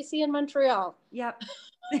one that you see in Montreal. Yep.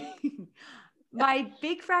 My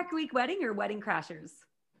Big Frack Week wedding or Wedding Crashers?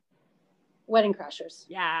 Wedding Crashers.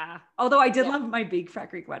 Yeah. Although I did love my Big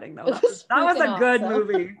Frack Week wedding though. That was a good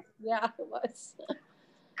movie. Yeah, it was.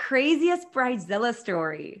 Craziest Bridezilla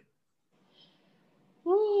story.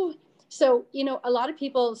 Ooh. So, a lot of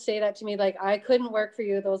people say that to me, like, I couldn't work for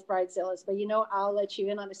you, those Bridezillas, but I'll let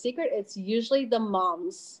you in on a secret. It's usually the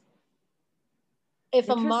moms. If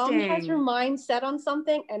a mom has her mind set on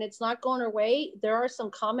something and it's not going her way, there are some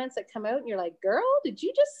comments that come out and you're like, girl, did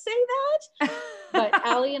you just say that? But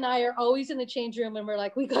Allie and I are always in the change room and we're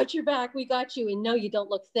like, we got your back. We got you. And no, you don't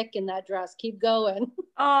look thick in that dress. Keep going.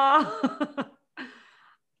 Oh.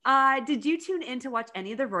 Did you tune in to watch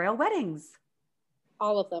any of the royal weddings?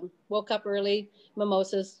 All of them. Woke up early,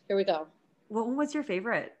 mimosas. Here we go. What one was your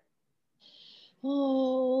favorite?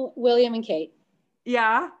 Oh, William and Kate.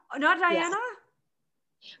 Yeah. Not Diana? Yeah.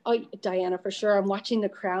 Oh, Diana, for sure. I'm watching The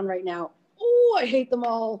Crown right now. Oh, I hate them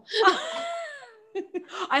all.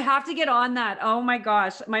 I have to get on that. Oh my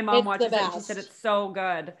gosh. My mom watches it. She said it's so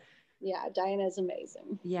good. Yeah, Diana is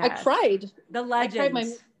amazing. Yeah. I cried. The legend.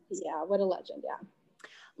 Yeah, what a legend. Yeah.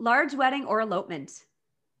 Large wedding or elopement?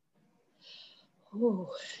 Ooh.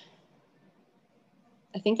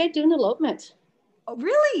 I think I'd do an elopement. Oh,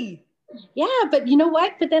 really? Yeah, but you know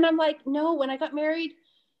what? But then I'm like, no, when I got married,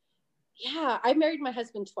 I married my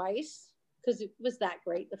husband twice because it was that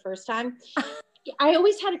great the first time. I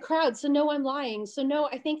always had a crowd. So no, I'm lying. So no,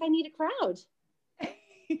 I think I need a crowd.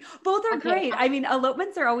 Both are great. I mean,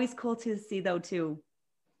 elopements are always cool to see though, too.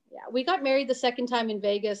 Yeah. We got married the second time in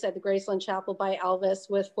Vegas at the Graceland Chapel by Elvis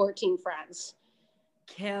with 14 friends.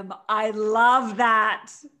 Kim, I love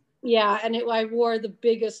that. Yeah. And I wore the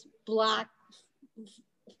biggest black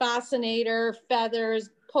fascinator, feathers,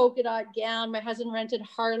 polka dot gown. My husband rented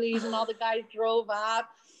Harleys and all the guys drove up.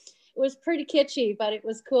 It was pretty kitschy, but it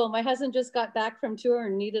was cool. My husband just got back from tour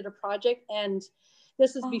and needed a project. And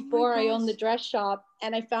this was before I owned the dress shop.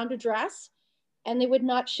 And I found a dress and they would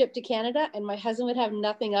not ship to Canada. And my husband would have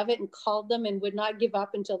nothing of it and called them and would not give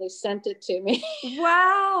up until they sent it to me.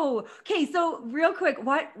 Wow. Okay. So real quick,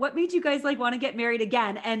 what made you guys want to get married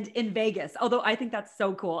again and in Vegas? Although I think that's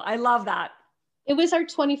so cool. I love that. It was our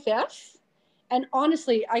 25th. And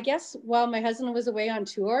honestly, I guess while my husband was away on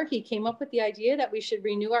tour, he came up with the idea that we should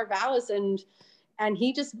renew our vows and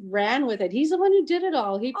he just ran with it. He's the one who did it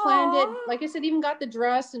all. He planned it. Like I said, even got the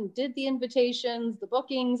dress and did the invitations, the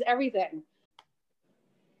bookings, everything.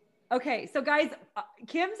 Okay. So guys,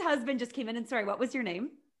 Kim's husband just came in and sorry, what was your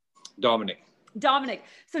name? Dominic.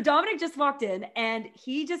 So Dominic just walked in and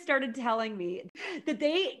he just started telling me that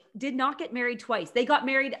they did not get married twice. They got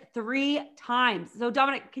married 3 times. So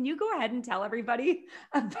Dominic, can you go ahead and tell everybody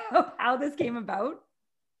about how this came about?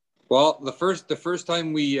 Well, the first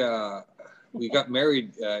time we we got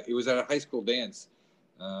married. It was at a high school dance.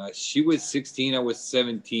 She was 16, I was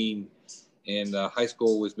 17, and high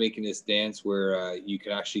school was making this dance where you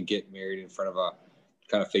can actually get married in front of a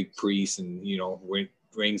kind of fake priest and, you know,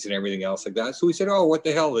 rings and everything else like that. So we said, oh, what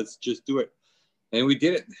the hell, let's just do it. And we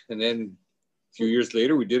did it. And then a few years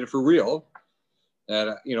later, we did it for real.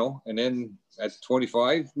 And, you know, and then at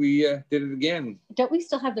 25, we did it again. Don't we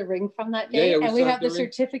still have the ring from that day? Yeah, and we have the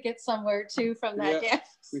certificate somewhere too from that day.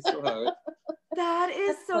 We still have it. That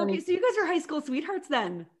is so cute. So you guys are high school sweethearts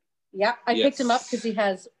then? Yeah, I picked him up because he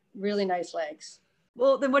has really nice legs.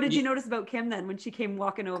 Well, then what did you notice about Kim then when she came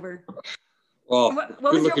walking over? Well, what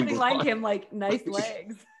was your opening line, Kim? Like, nice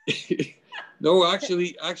legs. No,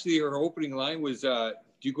 actually, her opening line was, do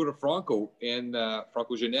you go to Franco and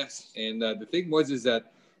Franco Jeunesse? And the thing was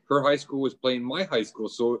that her high school was playing my high school.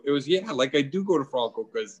 So it was, like I do go to Franco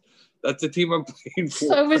because that's the team I'm playing for.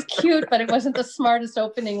 So it was cute, but it wasn't the smartest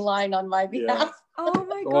opening line on my behalf. Yeah. Oh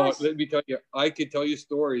my gosh. Let me tell you, I could tell you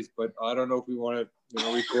stories, but I don't know if we want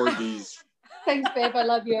to record these. Thanks, babe. I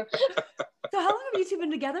love you. So how long have you two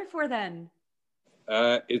been together for then?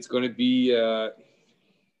 It's going to be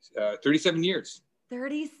 37 years.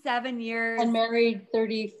 37 years. And married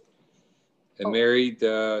 30. And married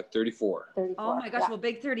 34. Oh my gosh. Yeah. Well,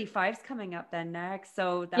 big 35's coming up then next.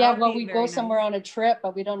 So that we go somewhere on a trip,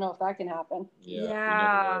 but we don't know if that can happen.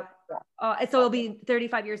 Yeah. So it'll be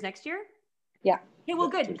 35 years next year? Yeah. Okay, well,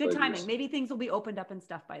 good timing. Years. Maybe things will be opened up and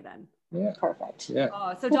stuff by then. Yeah, perfect.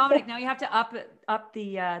 Yeah. So Dominic, now you have to up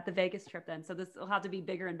the Vegas trip then. So this will have to be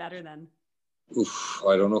bigger and better then. Oof,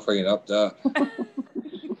 I don't know if I can up that.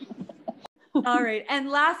 All right. And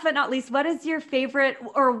last but not least, what is your favorite,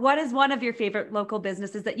 or what is one of your favorite local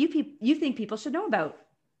businesses that you think people should know about?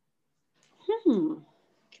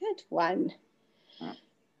 Good one.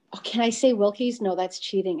 Oh, can I say Wilkie's? No, that's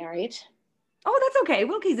cheating, all right? Oh, that's okay.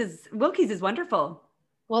 Wilkie's is wonderful.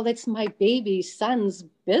 Well, it's my baby son's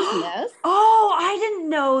business. Oh, I didn't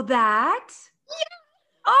know that.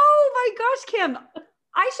 Yeah. Oh my gosh, Kim.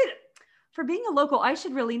 For being a local, I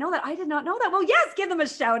should really know that. I did not know that. Well, yes, give them a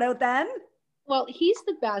shout out then. Well, he's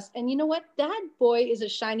the best. And you know what? That boy is a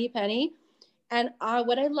shiny penny. And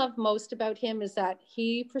what I love most about him is that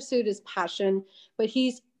he pursued his passion, but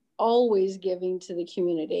he's always giving to the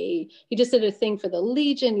community. He just did a thing for the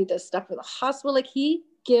Legion. He does stuff for the hospital. Like he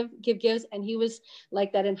gives. And he was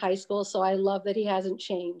like that in high school. So I love that he hasn't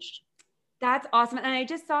changed. That's awesome. And I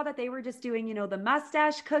just saw that they were just doing, the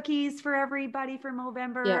mustache cookies for everybody for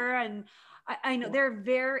Movember. Yeah. And I know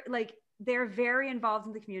they're very involved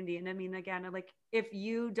in the community. And I mean, again, like if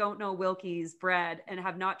you don't know Wilkie's bread and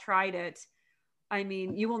have not tried it, I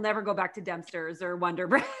mean, you will never go back to Dempster's or Wonder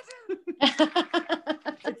Bread.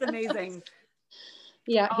 It's amazing.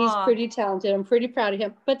 Yeah, he's pretty talented. I'm pretty proud of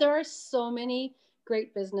him. But there are so many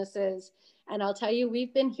great businesses. And I'll tell you,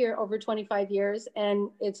 we've been here over 25 years, and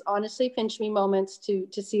it's honestly pinch me moments to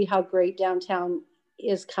see how great downtown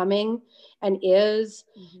is coming and is.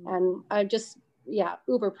 Mm-hmm. And I'm just,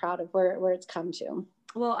 uber proud of where it's come to.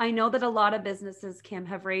 Well, I know that a lot of businesses, Kim,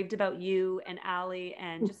 have raved about you and Allie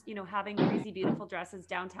and just, having crazy, beautiful dresses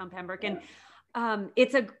downtown Pembroke. And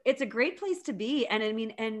it's a great place to be. And I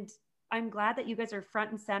mean, and I'm glad that you guys are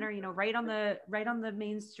front and center, right on the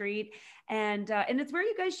main street. And it's where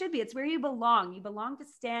you guys should be. It's where you belong. You belong to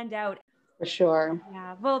stand out. For sure.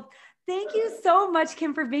 Yeah. Well, thank you so much,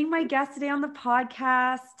 Kim, for being my guest today on the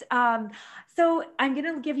podcast. So I'm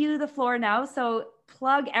going to give you the floor now. So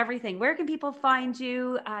plug everything. Where can people find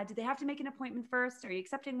you? Do they have to make an appointment first? Are you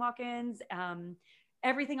accepting walk-ins?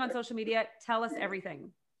 Everything on social media. Tell us everything.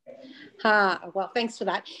 Well, thanks for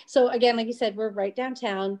that. So again, like you said, we're right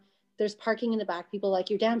downtown. There's parking in the back. People like,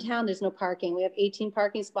 you're downtown, there's no parking. We have 18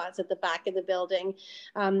 parking spots at the back of the building.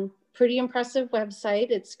 Pretty impressive website.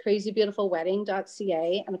 It's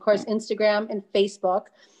crazybeautifulwedding.ca. And of course, Instagram and Facebook,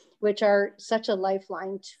 which are such a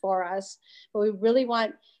lifeline for us. But we really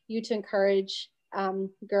want you to encourage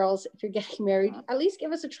girls, if you're getting married, at least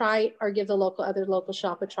give us a try, or give the other local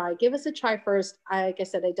shop a try. Give us a try first. Like I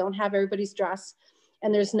said, I don't have everybody's dress.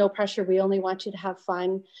 And there's no pressure. We only want you to have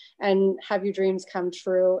fun and have your dreams come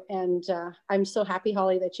true. And I'm so happy,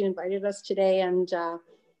 Holly, that you invited us today. And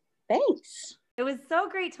thanks. It was so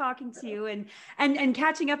great talking to you and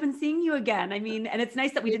catching up and seeing you again. I mean, and it's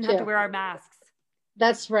nice that we didn't have to wear our masks.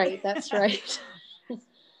 That's right. That's right.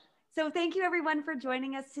 So thank you everyone for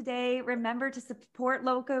joining us today. Remember to support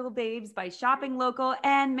local babes by shopping local,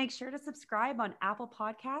 and make sure to subscribe on Apple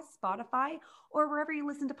Podcasts, Spotify, or wherever you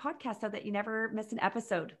listen to podcasts so that you never miss an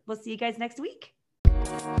episode. We'll see you guys next week.